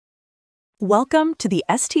Welcome to the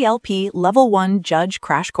STLP Level 1 Judge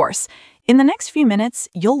Crash Course. In the next few minutes,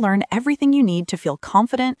 you'll learn everything you need to feel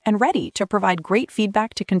confident and ready to provide great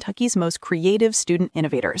feedback to Kentucky's most creative student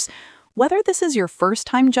innovators. Whether this is your first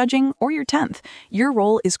time judging or your 10th, your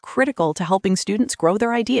role is critical to helping students grow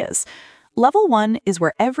their ideas. Level 1 is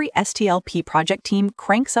where every STLP project team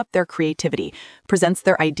cranks up their creativity, presents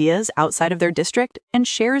their ideas outside of their district, and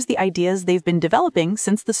shares the ideas they've been developing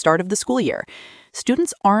since the start of the school year.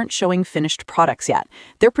 Students aren't showing finished products yet.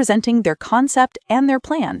 They're presenting their concept and their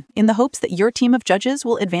plan in the hopes that your team of judges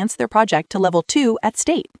will advance their project to Level 2 at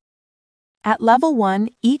state. At Level 1,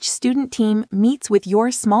 each student team meets with your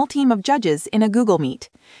small team of judges in a Google Meet.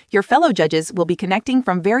 Your fellow judges will be connecting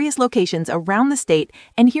from various locations around the state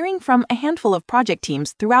and hearing from a handful of project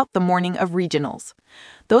teams throughout the morning of regionals.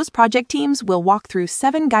 Those project teams will walk through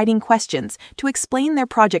 7 guiding questions to explain their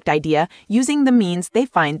project idea using the means they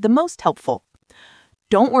find the most helpful.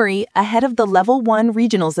 Don't worry, ahead of the Level 1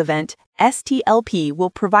 Regionals event, STLP will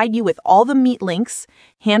provide you with all the meet links,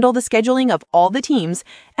 handle the scheduling of all the teams,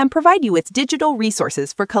 and provide you with digital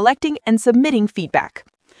resources for collecting and submitting feedback.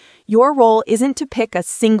 Your role isn't to pick a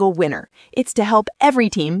single winner, it's to help every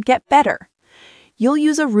team get better. You'll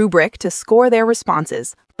use a rubric to score their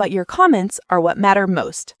responses, but your comments are what matter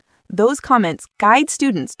most. Those comments guide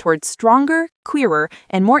students towards stronger, clearer,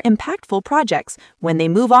 and more impactful projects when they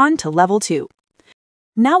move on to Level 2.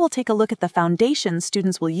 Now we'll take a look at the foundation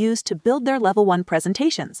students will use to build their Level 1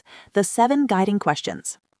 presentations, the 7 guiding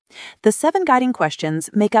questions. The 7 guiding questions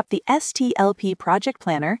make up the STLP Project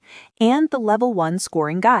Planner and the Level 1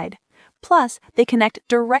 Scoring Guide. Plus, they connect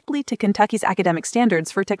directly to Kentucky's academic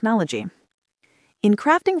standards for technology. In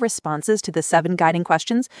crafting responses to the 7 guiding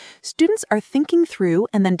questions, students are thinking through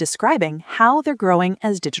and then describing how they're growing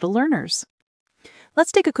as digital learners.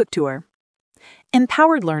 Let's take a quick tour.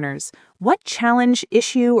 Empowered learners. What challenge,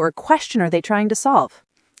 issue, or question are they trying to solve?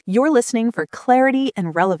 You're listening for clarity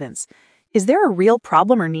and relevance. Is there a real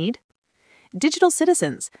problem or need? Digital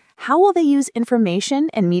citizens. How will they use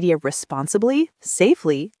information and media responsibly,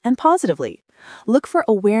 safely, and positively? Look for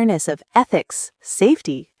awareness of ethics,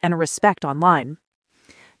 safety, and respect online.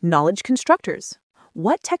 Knowledge constructors.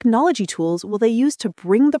 What technology tools will they use to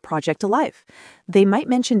bring the project to life? They might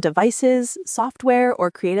mention devices, software,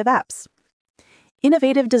 or creative apps.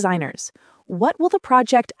 Innovative designers. What will the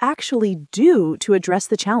project actually do to address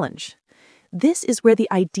the challenge? This is where the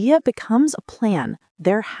idea becomes a plan,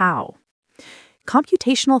 their how.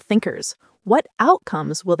 Computational thinkers. What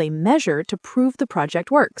outcomes will they measure to prove the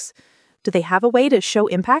project works? Do they have a way to show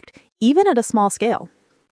impact, even at a small scale?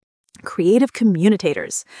 Creative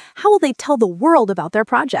communicators. How will they tell the world about their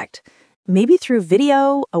project? Maybe through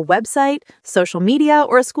video, a website, social media,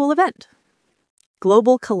 or a school event.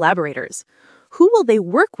 Global collaborators. Who will they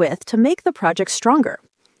work with to make the project stronger?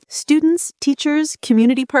 Students, teachers,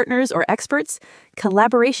 community partners, or experts?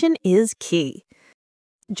 Collaboration is key.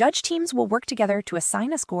 Judge teams will work together to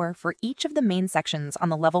assign a score for each of the main sections on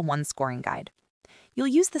the Level 1 scoring guide. You'll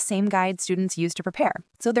use the same guide students use to prepare,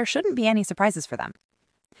 so there shouldn't be any surprises for them.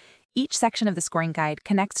 Each section of the scoring guide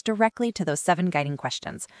connects directly to those 7 guiding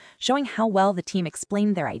questions, showing how well the team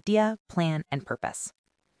explained their idea, plan, and purpose.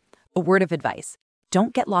 A word of advice.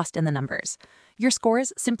 Don't get lost in the numbers. Your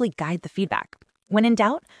scores simply guide the feedback. When in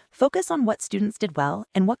doubt, focus on what students did well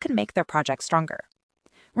and what could make their project stronger.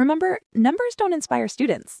 Remember, numbers don't inspire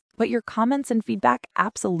students, but your comments and feedback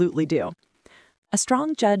absolutely do. A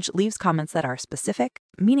strong judge leaves comments that are specific,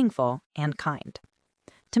 meaningful, and kind.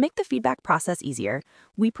 To make the feedback process easier,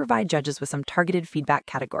 we provide judges with some targeted feedback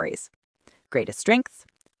categories: greatest strengths,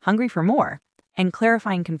 hungry for more, and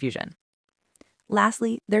clarifying confusion.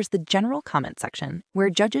 Lastly, there's the general comment section, where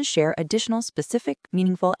judges share additional specific,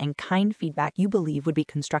 meaningful, and kind feedback you believe would be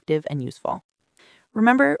constructive and useful.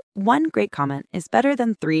 Remember, 1 great comment is better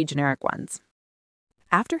than 3 generic ones.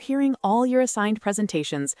 After hearing all your assigned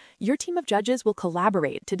presentations, your team of judges will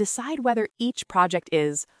collaborate to decide whether each project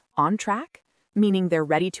is on track, meaning they're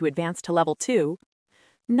ready to advance to Level 2,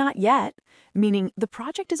 not yet, meaning the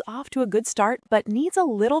project is off to a good start but needs a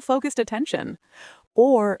little focused attention,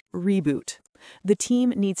 or reboot. The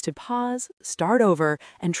team needs to pause, start over,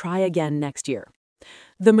 and try again next year.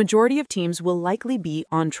 The majority of teams will likely be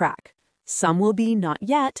on track. Some will be not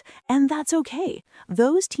yet, and that's okay.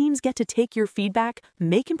 Those teams get to take your feedback,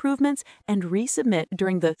 make improvements, and resubmit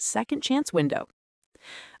during the second chance window.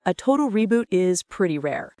 A total reboot is pretty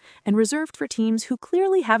rare and reserved for teams who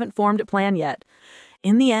clearly haven't formed a plan yet.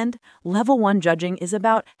 In the end, Level 1 judging is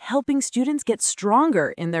about helping students get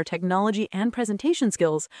stronger in their technology and presentation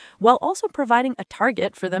skills, while also providing a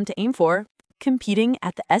target for them to aim for: competing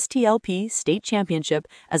at the STLP State Championship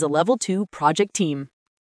as a Level 2 project team.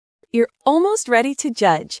 You're almost ready to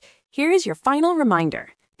judge. Here is your final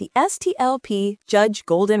reminder, the STLP Judge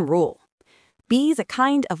Golden Rule. Be the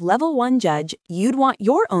kind of Level 1 judge you'd want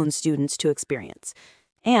your own students to experience,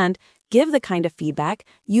 and give the kind of feedback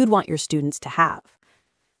you'd want your students to have.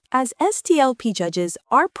 As STLP judges,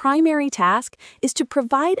 our primary task is to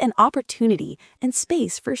provide an opportunity and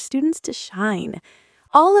space for students to shine.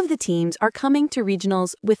 All of the teams are coming to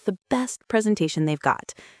regionals with the best presentation they've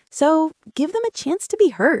got, so give them a chance to be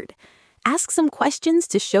heard. Ask some questions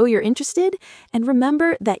to show you're interested, and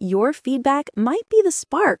remember that your feedback might be the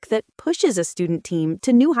spark that pushes a student team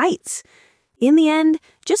to new heights. In the end,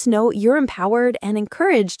 just know you're empowered and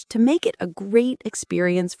encouraged to make it a great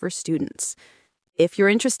experience for students. If you're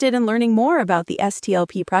interested in learning more about the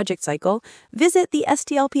STLP project cycle, visit the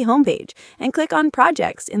STLP homepage and click on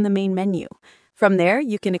Projects in the main menu. From there,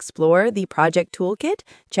 you can explore the project toolkit,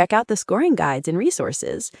 check out the scoring guides and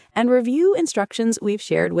resources, and review instructions we've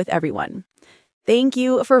shared with everyone. Thank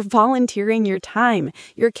you for volunteering your time,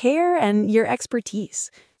 your care, and your expertise.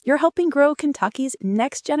 You're helping grow Kentucky's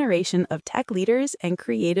next generation of tech leaders and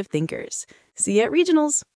creative thinkers. See you at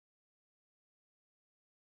regionals.